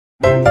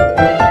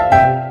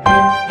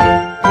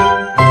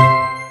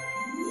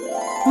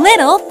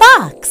Little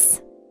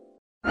Fox.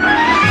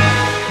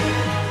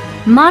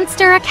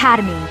 Monster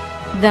Academy,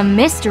 The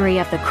Mystery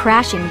of the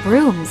Crashing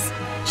Brooms.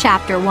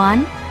 Chapter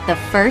 1, The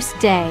First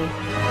Day.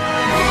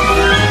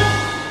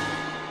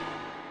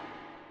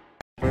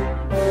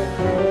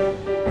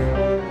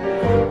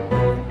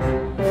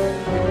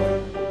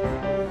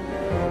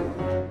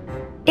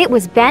 It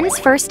was Ben's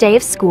first day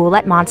of school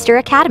at Monster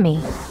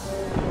Academy.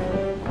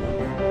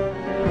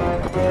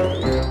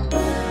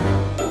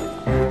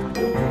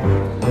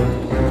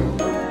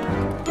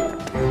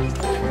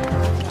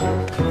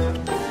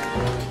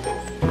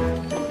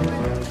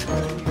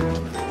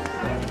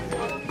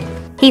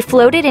 He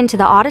floated into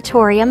the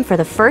auditorium for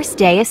the first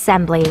day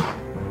assembly.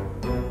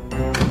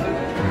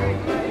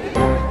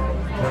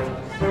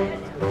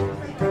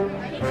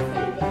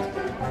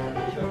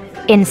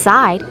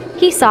 Inside,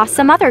 he saw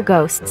some other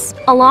ghosts,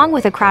 along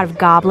with a crowd of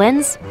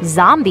goblins,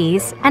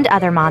 zombies, and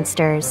other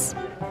monsters.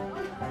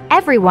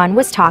 Everyone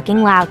was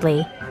talking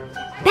loudly.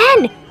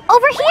 "Ben,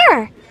 over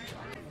here!"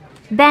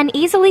 Ben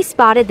easily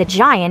spotted the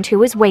giant who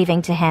was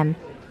waving to him.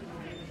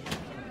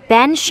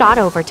 Ben shot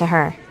over to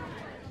her.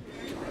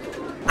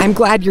 "I'm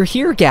glad you're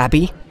here,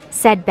 Gaby,"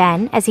 said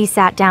Ben as he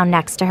sat down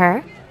next to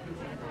her.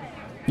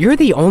 "You're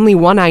the only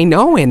one I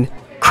know and—"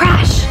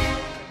 Crash!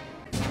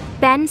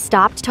 Ben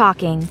stopped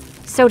talking.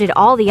 So did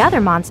all the other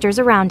monsters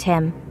around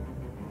him.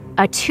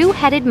 A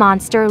two-headed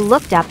monster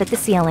looked up at the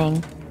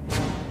ceiling.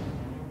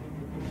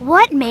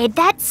 "What made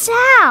that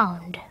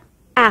sound?"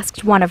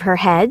 asked one of her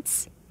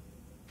heads.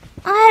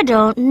 "I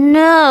don't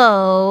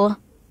know,"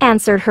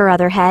 answered her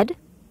other head.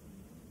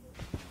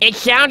 "It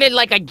sounded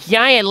like a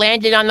giant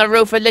landed on the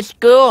roof of the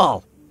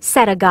school,"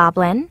 said a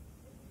goblin.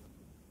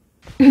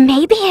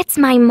 "Maybe it's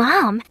my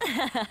mom,"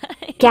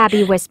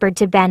 Gaby whispered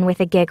to Ben with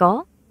a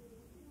giggle.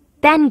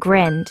 Ben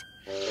grinned.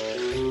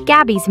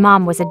 Gaby's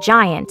mom was a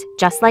giant,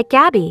 just like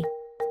Gaby.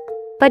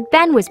 But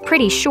Ben was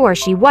pretty sure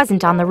she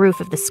wasn't on the roof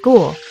of the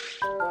school.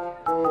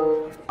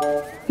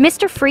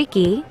 Mr.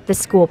 Freaky, the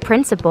school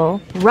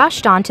principal,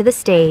 rushed onto the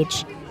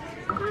stage.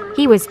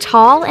 He was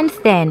tall and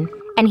thin,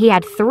 and he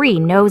had 3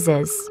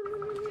 noses.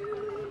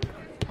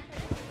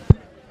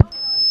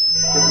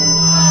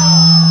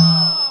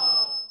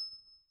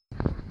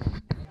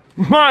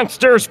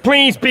 Monsters,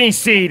 please be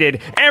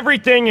seated.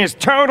 Everything is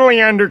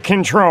totally under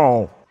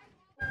control.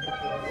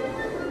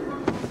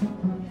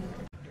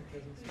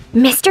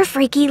 "Mr.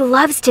 Freaky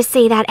loves to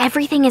say that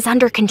everything is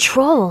under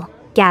control,"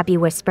 Gaby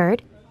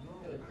whispered.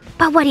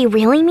 "But what he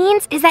really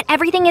means is that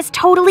everything is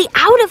totally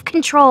out of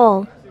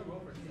control."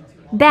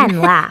 Ben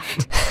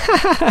laughed.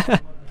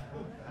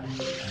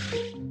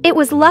 It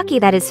was lucky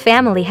that his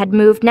family had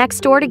moved next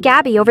door to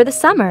Gaby over the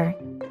summer.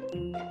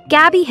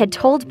 Gaby had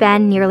told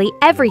Ben nearly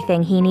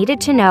everything he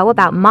needed to know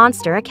about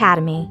Monster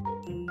Academy.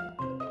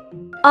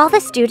 "All the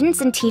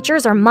students and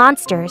teachers are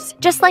monsters,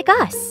 just like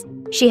us,"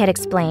 she had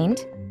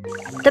explained.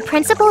 "The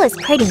principal is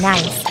pretty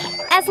nice,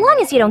 as long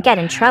as you don't get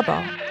in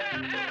trouble.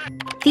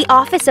 The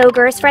office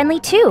ogre is friendly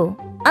too,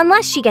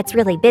 unless she gets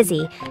really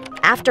busy.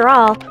 After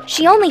all,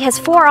 she only has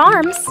 4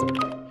 arms."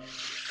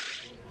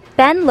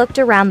 Ben looked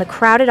around the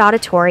crowded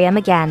auditorium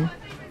again.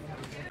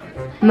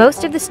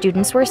 Most of the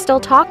students were still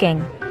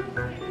talking.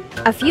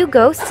 A few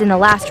ghosts in the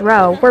last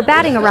row were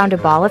batting around a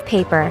ball of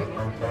paper.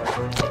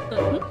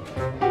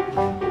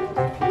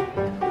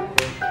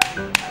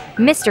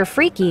 Mr.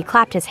 Freaky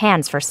clapped his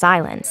hands for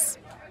silence.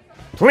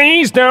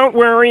 Please don't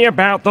worry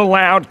about the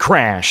loud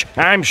crash.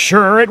 I'm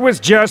sure it was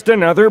just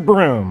another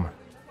broom.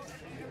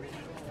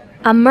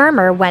 A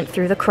murmur went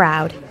through the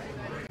crowd.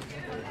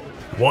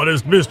 "What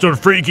is Mr.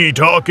 Freaky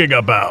talking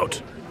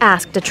about?"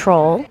 asked a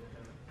troll.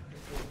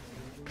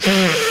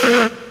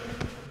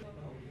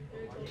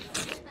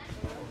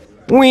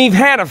 We've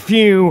had a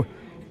few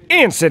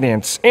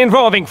incidents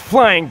involving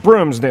flying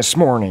brooms this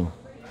morning.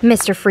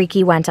 Mr.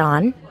 Freaky went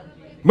on.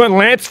 But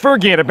let's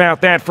forget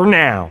about that for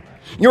now.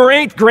 Your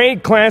 8th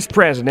grade class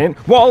president,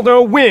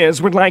 Waldo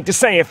Wiz, would like to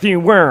say a few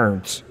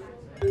words.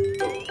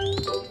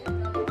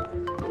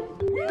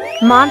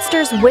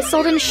 Monsters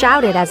whistled and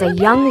shouted as a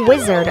young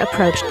wizard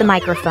approached the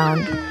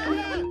microphone.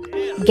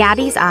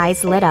 Gaby's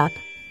eyes lit up.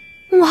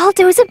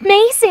 "Waldo's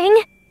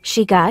amazing,"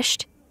 she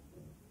gushed.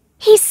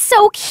 "He's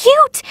so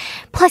cute!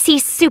 Plus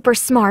he's super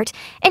smart,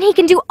 and he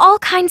can do all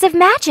kinds of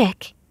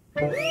magic."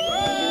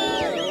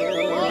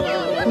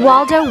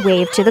 Waldo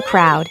waved to the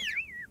crowd.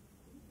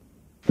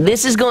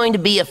 "This is going to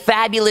be a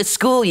fabulous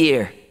school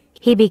year,"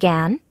 he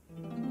began.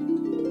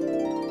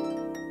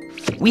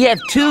 "We have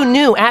 2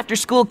 new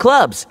after-school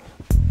clubs.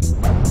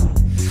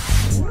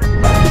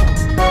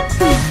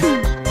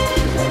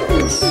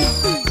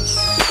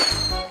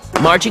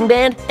 Marching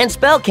band and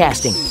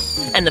spellcasting.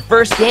 And the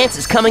first dance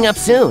is coming up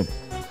soon.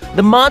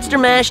 The Monster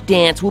Mash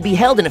dance will be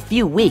held in a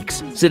few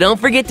weeks, so don't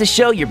forget to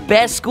show your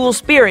best school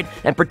spirit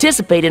and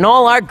participate in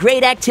all our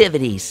great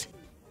activities."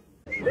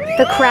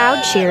 The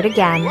crowd cheered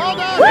again.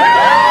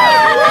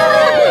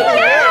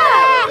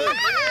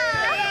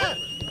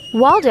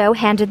 Waldo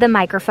handed the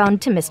microphone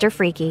to Mr.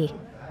 Freaky.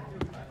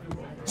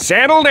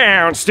 Settle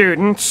down,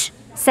 students.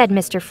 said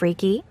Mr.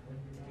 Freaky.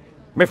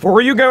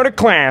 Before you go to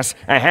class,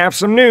 I have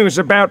some news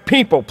about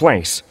People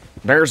Place.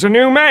 There's a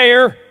new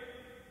mayor.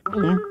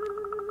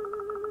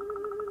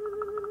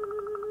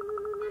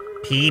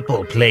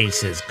 People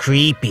Place is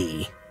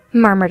creepy,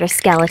 murmured a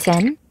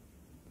skeleton.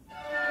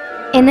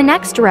 In the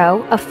next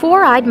row, a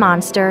four-eyed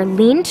monster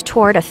leaned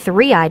toward a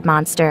three-eyed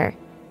monster.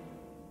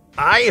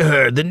 I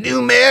heard the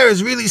new mayor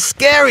is really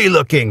scary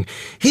looking.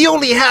 He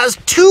only has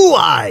 2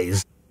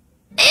 eyes.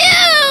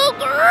 Ew,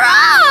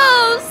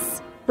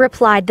 gross!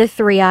 Replied the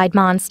three-eyed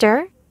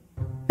monster.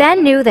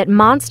 Ben knew that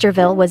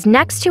Monsterville was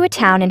next to a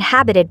town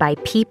inhabited by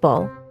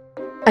people.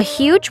 A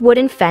huge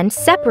wooden fence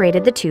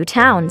separated the two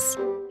towns.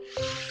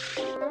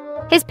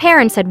 His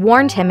parents had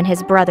warned him and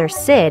his brother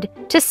Sid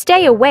to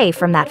stay away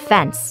from that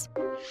fence.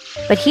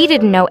 But he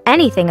didn't know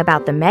anything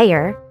about the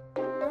mayor.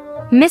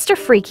 Mr.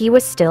 Freaky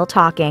was still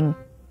talking.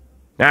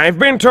 I've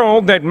been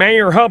told that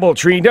Mayor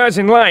Hubbletree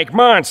doesn't like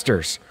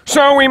monsters,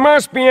 so we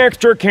must be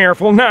extra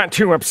careful not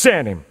to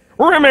upset him.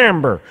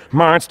 Remember,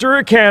 Monster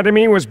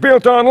Academy was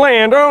built on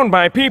land owned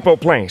by People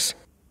Place.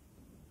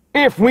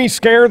 If we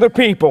scare the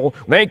people,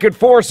 they could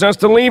force us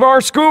to leave our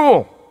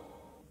school.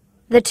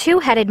 The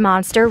two-headed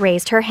monster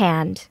raised her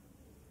hand.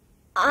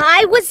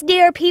 I was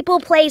near People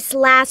Place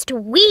last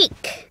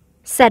week,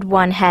 said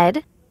one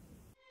head.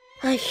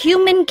 A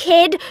human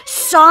kid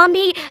saw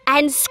me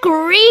and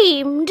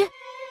screamed.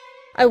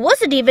 I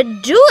wasn't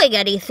even doing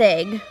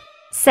anything,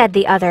 said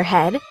the other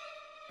head.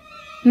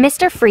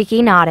 Mr.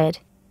 Freaky nodded.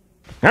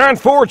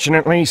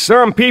 Unfortunately,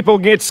 some people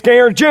get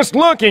scared just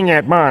looking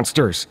at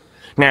monsters.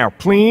 Now,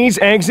 please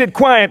exit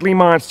quietly,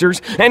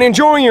 monsters, and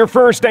enjoy your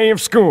first day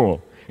of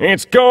school.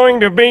 It's going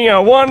to be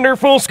a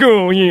wonderful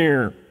school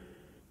year.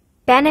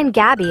 Ben and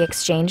Gaby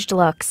exchanged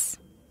looks.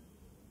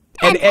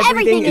 And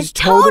everything is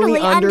totally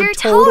under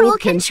total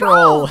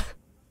control.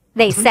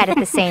 They said at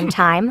the same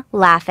time,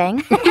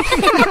 laughing.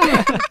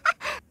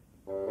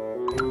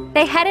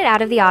 They headed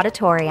out of the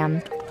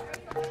auditorium.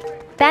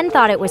 Ben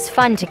thought it was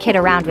fun to kid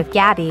around with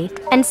Gaby,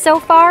 and so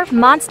far,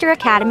 Monster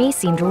Academy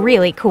seemed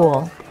really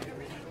cool.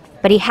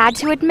 But he had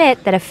to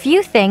admit that a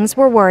few things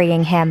were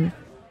worrying him.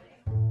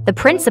 The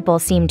principal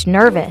seemed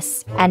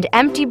nervous, and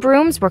empty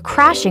brooms were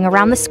crashing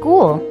around the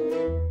school.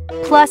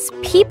 Plus,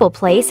 People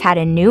Place had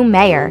a new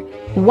mayor,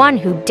 one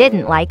who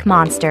didn't like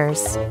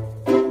monsters.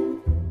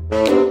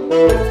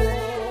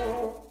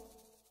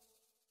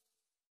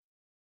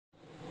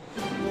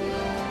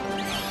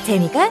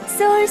 재미가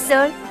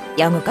쏠쏠,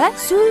 영어가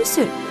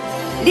술술.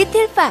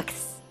 리틀팍스.